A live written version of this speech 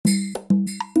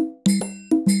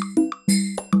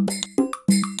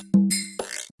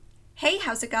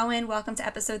how's it going? Welcome to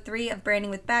episode 3 of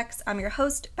Branding with Bex. I'm your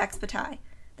host, Bex Bataille.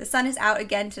 The sun is out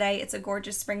again today. It's a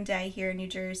gorgeous spring day here in New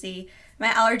Jersey. My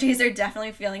allergies are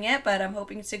definitely feeling it, but I'm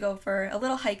hoping to go for a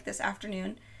little hike this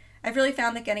afternoon. I've really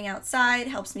found that getting outside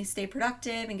helps me stay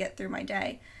productive and get through my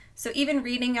day. So even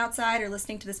reading outside or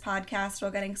listening to this podcast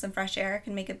while getting some fresh air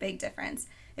can make a big difference.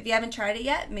 If you haven't tried it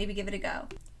yet, maybe give it a go.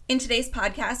 In today's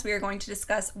podcast, we are going to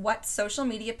discuss what social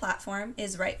media platform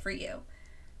is right for you.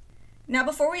 Now,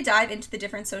 before we dive into the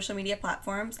different social media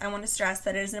platforms, I want to stress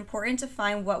that it is important to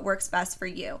find what works best for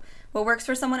you. What works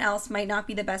for someone else might not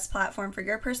be the best platform for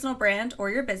your personal brand or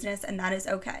your business, and that is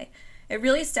okay. It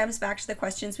really stems back to the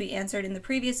questions we answered in the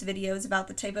previous videos about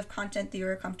the type of content that you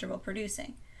are comfortable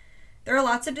producing. There are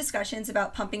lots of discussions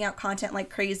about pumping out content like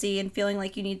crazy and feeling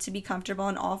like you need to be comfortable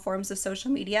in all forms of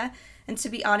social media, and to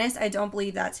be honest, I don't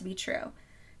believe that to be true.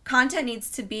 Content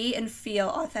needs to be and feel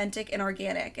authentic and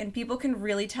organic, and people can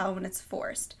really tell when it's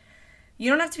forced. You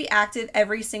don't have to be active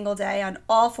every single day on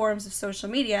all forms of social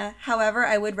media. However,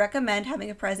 I would recommend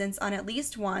having a presence on at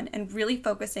least one and really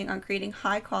focusing on creating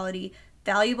high quality,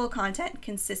 valuable content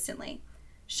consistently.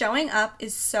 Showing up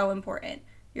is so important.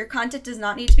 Your content does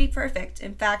not need to be perfect.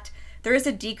 In fact, there is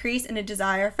a decrease in a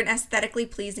desire for an aesthetically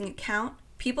pleasing account.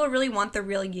 People really want the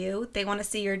real you. They want to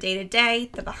see your day-to-day,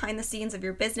 the behind the scenes of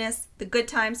your business, the good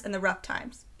times and the rough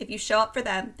times. If you show up for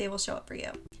them, they will show up for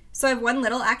you. So I have one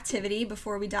little activity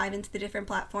before we dive into the different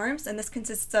platforms, and this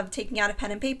consists of taking out a pen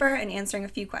and paper and answering a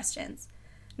few questions.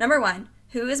 Number 1,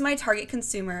 who is my target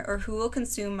consumer, or who will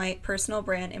consume my personal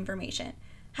brand information?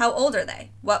 How old are they?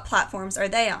 What platforms are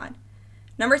they on?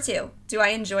 Number 2, do I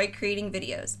enjoy creating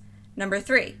videos? Number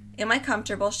 3, am I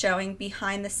comfortable showing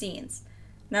behind the scenes?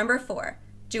 Number 4,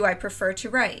 do I prefer to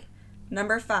write?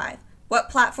 Number 5, what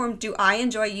platform do I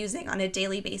enjoy using on a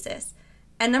daily basis?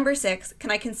 And number 6,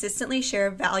 can I consistently share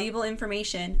valuable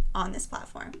information on this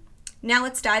platform? Now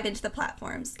let's dive into the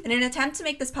platforms. In an attempt to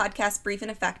make this podcast brief and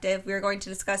effective, we are going to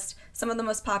discuss some of the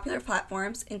most popular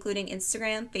platforms, including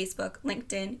Instagram, Facebook,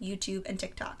 LinkedIn, YouTube, and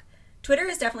TikTok. Twitter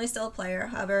is definitely still a player.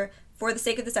 However, for the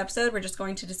sake of this episode, we're just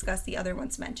going to discuss the other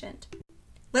ones mentioned.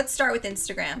 Let's start with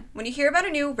Instagram. When you hear about a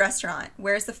new restaurant,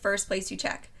 where's the first place you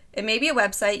check? It may be a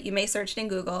website, you may search it in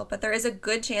Google, but there is a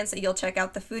good chance that you'll check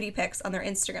out the foodie pics on their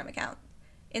Instagram account.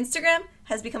 Instagram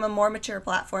has become a more mature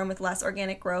platform with less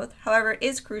organic growth. However, it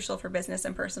is crucial for business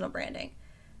and personal branding.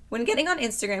 When getting on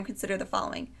Instagram, consider the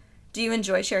following. Do you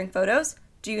enjoy sharing photos?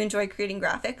 Do you enjoy creating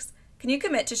graphics? Can you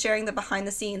commit to sharing the behind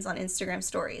the scenes on Instagram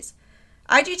stories?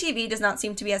 IGTV does not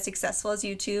seem to be as successful as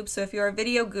YouTube, so if you're a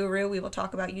video guru, we will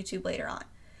talk about YouTube later on.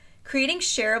 Creating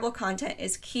shareable content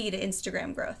is key to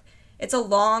Instagram growth. It's a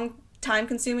long,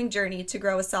 time-consuming journey to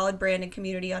grow a solid brand and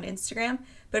community on Instagram,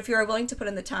 but if you are willing to put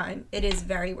in the time, it is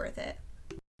very worth it.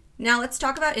 Now let's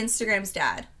talk about Instagram's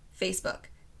dad, Facebook.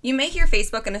 You may hear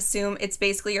Facebook and assume it's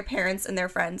basically your parents and their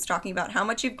friends talking about how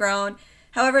much you've grown.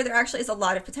 However, there actually is a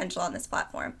lot of potential on this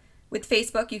platform. With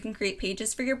Facebook, you can create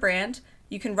pages for your brand,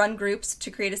 you can run groups to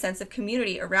create a sense of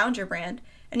community around your brand,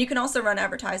 and you can also run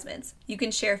advertisements. You can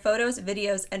share photos,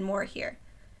 videos, and more here.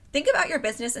 Think about your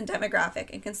business and demographic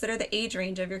and consider the age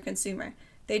range of your consumer.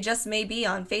 They just may be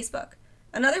on Facebook.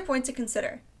 Another point to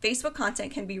consider, Facebook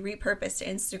content can be repurposed to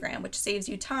Instagram, which saves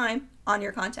you time on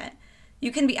your content.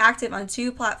 You can be active on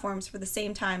 2 platforms for the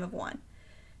same time of one.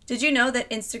 Did you know that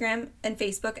Instagram and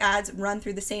Facebook ads run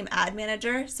through the same ad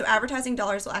manager? So advertising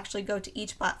dollars will actually go to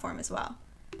each platform as well.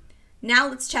 Now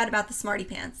let's chat about the smarty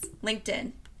pants,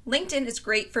 LinkedIn. LinkedIn is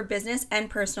great for business and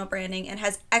personal branding and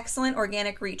has excellent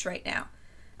organic reach right now.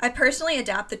 I personally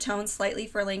adapt the tone slightly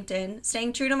for LinkedIn,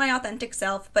 staying true to my authentic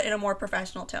self, but in a more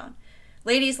professional tone.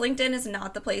 Ladies, LinkedIn is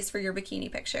not the place for your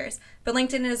bikini pictures, but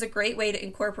LinkedIn is a great way to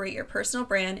incorporate your personal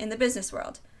brand in the business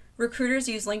world. Recruiters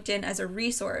use LinkedIn as a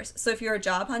resource, so if you're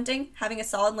job hunting, having a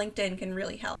solid LinkedIn can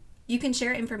really help. You can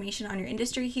share information on your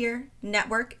industry here,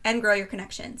 network, and grow your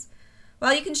connections.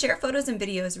 While you can share photos and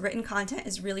videos, written content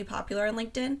is really popular on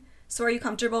LinkedIn, so are you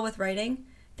comfortable with writing?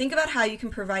 Think about how you can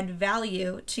provide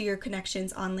value to your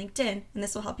connections on LinkedIn, and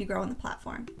this will help you grow on the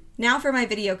platform. Now for my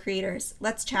video creators,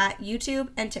 let's chat YouTube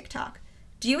and TikTok.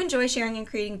 Do you enjoy sharing and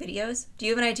creating videos? Do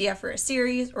you have an idea for a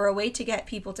series or a way to get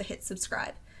people to hit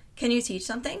subscribe? Can you teach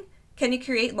something? Can you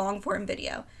create long-form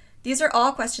video? These are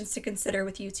all questions to consider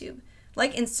with YouTube.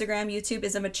 Like Instagram, YouTube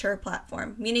is a mature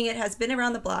platform, meaning it has been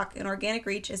around the block and organic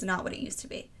reach is not what it used to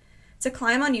be. To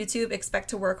climb on YouTube, expect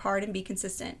to work hard and be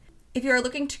consistent. If you are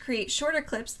looking to create shorter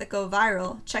clips that go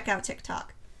viral, check out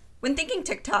TikTok. When thinking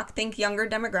TikTok, think younger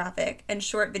demographic and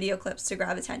short video clips to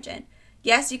grab attention.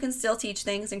 Yes, you can still teach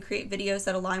things and create videos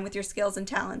that align with your skills and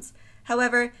talents.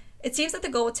 However, it seems that the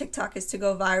goal with TikTok is to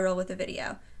go viral with a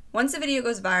video. Once a video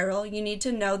goes viral, you need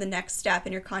to know the next step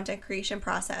in your content creation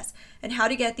process and how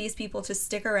to get these people to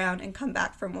stick around and come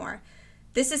back for more.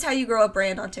 This is how you grow a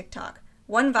brand on TikTok.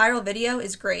 One viral video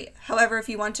is great. However, if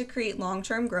you want to create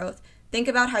long-term growth, think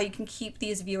about how you can keep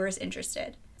these viewers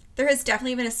interested. There has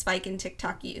definitely been a spike in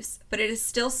TikTok use, but it is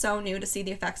still so new to see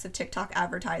the effects of TikTok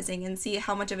advertising and see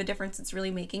how much of a difference it's really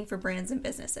making for brands and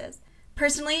businesses.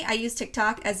 Personally, I use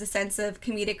TikTok as a sense of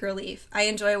comedic relief. I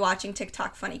enjoy watching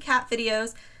TikTok funny cat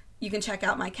videos. You can check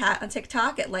out my cat on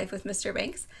TikTok at Life with Mr.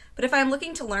 Banks, but if I'm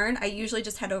looking to learn, I usually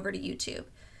just head over to YouTube.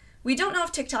 We don't know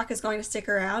if TikTok is going to stick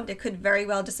around. It could very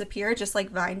well disappear just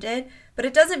like Vine did, but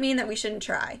it doesn't mean that we shouldn't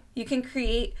try. You can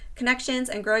create connections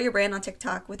and grow your brand on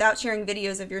TikTok without sharing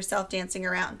videos of yourself dancing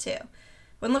around too.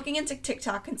 When looking into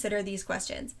TikTok, consider these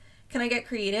questions. Can I get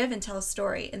creative and tell a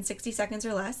story in 60 seconds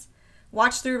or less?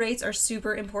 Watch through rates are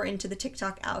super important to the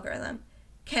TikTok algorithm.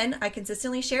 Can I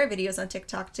consistently share videos on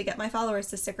TikTok to get my followers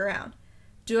to stick around?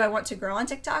 Do I want to grow on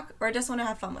TikTok or just want to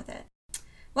have fun with it?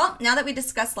 Well, now that we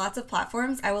discussed lots of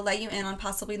platforms, I will let you in on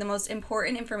possibly the most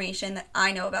important information that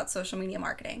I know about social media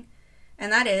marketing.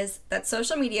 And that is that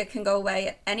social media can go away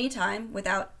at any time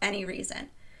without any reason.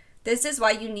 This is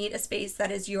why you need a space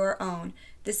that is your own.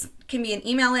 This can be an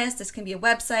email list, this can be a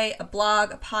website, a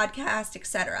blog, a podcast,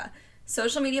 etc.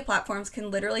 Social media platforms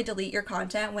can literally delete your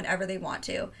content whenever they want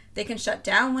to. They can shut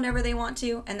down whenever they want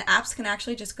to, and the apps can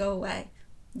actually just go away.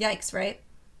 Yikes, right?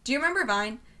 Do you remember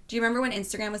Vine? Do you remember when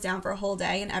Instagram was down for a whole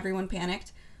day and everyone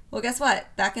panicked? Well, guess what?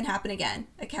 That can happen again.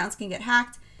 Accounts can get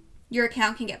hacked. Your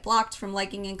account can get blocked from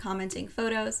liking and commenting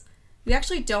photos. You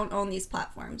actually don't own these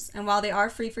platforms, and while they are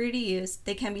free for you to use,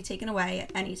 they can be taken away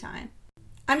at any time.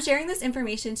 I'm sharing this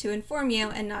information to inform you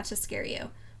and not to scare you.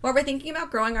 While we're thinking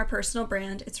about growing our personal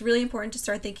brand, it's really important to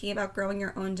start thinking about growing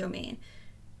your own domain.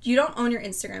 You don't own your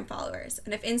Instagram followers,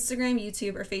 and if Instagram,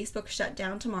 YouTube, or Facebook shut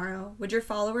down tomorrow, would your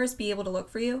followers be able to look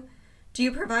for you? Do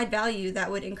you provide value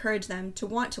that would encourage them to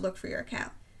want to look for your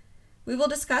account? We will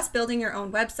discuss building your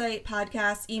own website,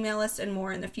 podcast, email list, and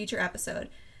more in a future episode.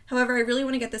 However, I really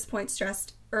want to get this point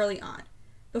stressed early on.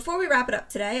 Before we wrap it up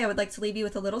today, I would like to leave you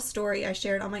with a little story I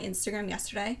shared on my Instagram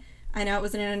yesterday. I know it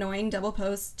was an annoying double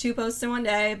post, 2 posts in one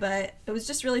day, but I was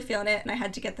just really feeling it and I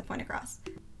had to get the point across.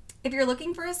 If you're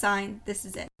looking for a sign, this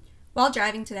is it. While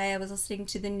driving today, I was listening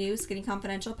to the new Skinny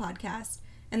Confidential podcast,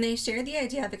 and they shared the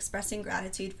idea of expressing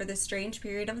gratitude for this strange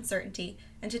period of uncertainty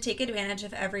and to take advantage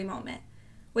of every moment.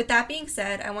 With that being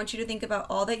said, I want you to think about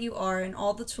all that you are and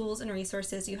all the tools and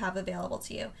resources you have available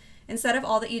to you, instead of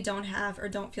all that you don't have or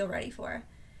don't feel ready for.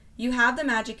 You have the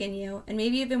magic in you, and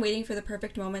maybe you've been waiting for the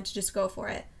perfect moment to just go for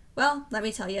it. Well, let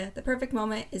me tell you, the perfect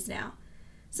moment is now.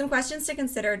 Some questions to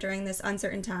consider during this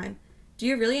uncertain time. Do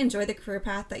you really enjoy the career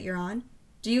path that you're on?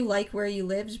 Do you like where you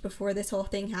lived before this whole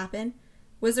thing happened?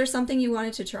 Was there something you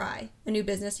wanted to try? A new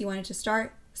business you wanted to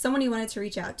start? Someone you wanted to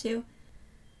reach out to?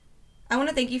 I want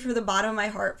to thank you from the bottom of my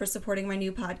heart for supporting my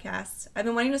new podcast. I've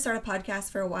been wanting to start a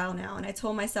podcast for a while now, and I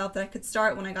told myself that I could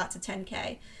start when I got to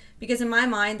 10K, because in my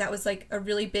mind that was like a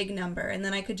really big number, and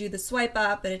then I could do the swipe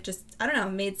up, and it just, I don't know,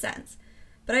 made sense.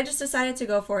 But I just decided to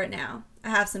go for it now. I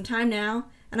have some time now,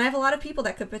 and I have a lot of people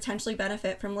that could potentially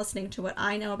benefit from listening to what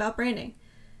I know about branding.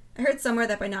 I heard somewhere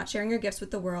that by not sharing your gifts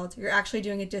with the world, you're actually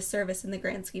doing a disservice in the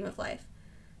grand scheme of life.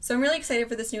 So I'm really excited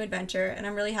for this new adventure, and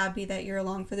I'm really happy that you're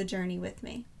along for the journey with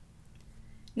me.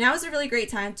 Now is a really great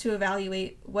time to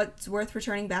evaluate what's worth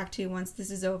returning back to once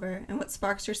this is over and what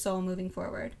sparks your soul moving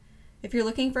forward. If you're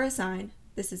looking for a sign,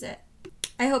 this is it.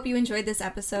 I hope you enjoyed this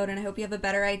episode, and I hope you have a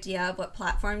better idea of what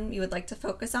platform you would like to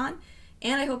focus on.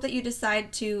 And I hope that you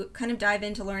decide to kind of dive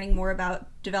into learning more about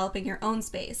developing your own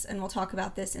space, and we'll talk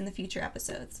about this in the future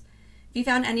episodes. If you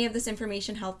found any of this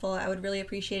information helpful, I would really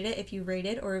appreciate it if you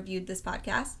rated or reviewed this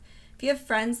podcast. If you have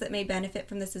friends that may benefit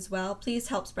from this as well, please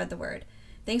help spread the word.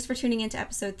 Thanks for tuning in to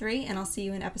episode 3, and I'll see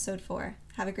you in episode 4.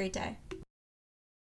 Have a great day.